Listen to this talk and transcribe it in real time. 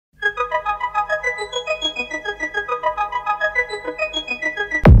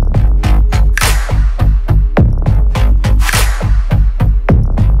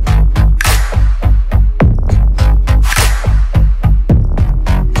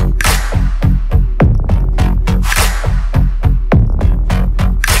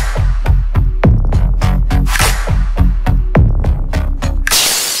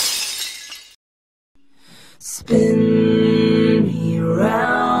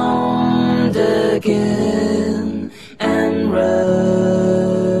again and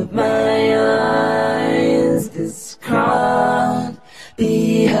rub my eyes. This can't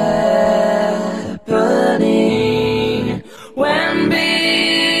be happening when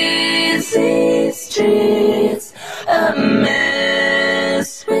busy streets a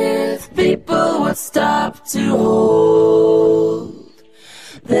mess with people would stop to hold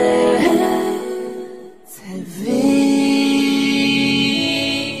their heads heavy.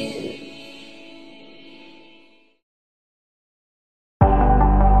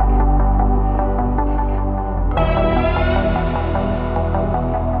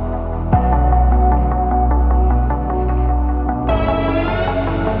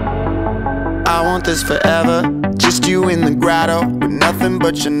 I want this forever, just you in the grotto, with nothing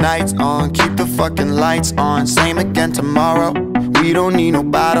but your nights on. Keep the fucking lights on, same again tomorrow. We don't need no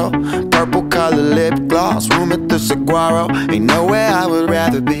bottle, purple color lip gloss, room at the Saguaro. Ain't nowhere I would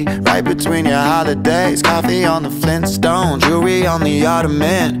rather be, right between your holidays. Coffee on the Flintstone, jewelry on the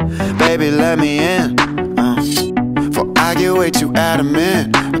Ottoman. Baby, let me in, for I get way too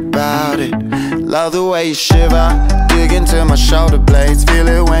adamant about it. Love the way you shiver, dig into my shoulder blades. Feel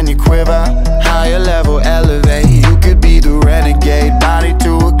it when you quiver, higher level elevate. You could be the renegade, body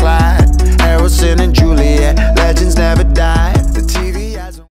to a glide. Harrison and Juliet, legends never die. The TV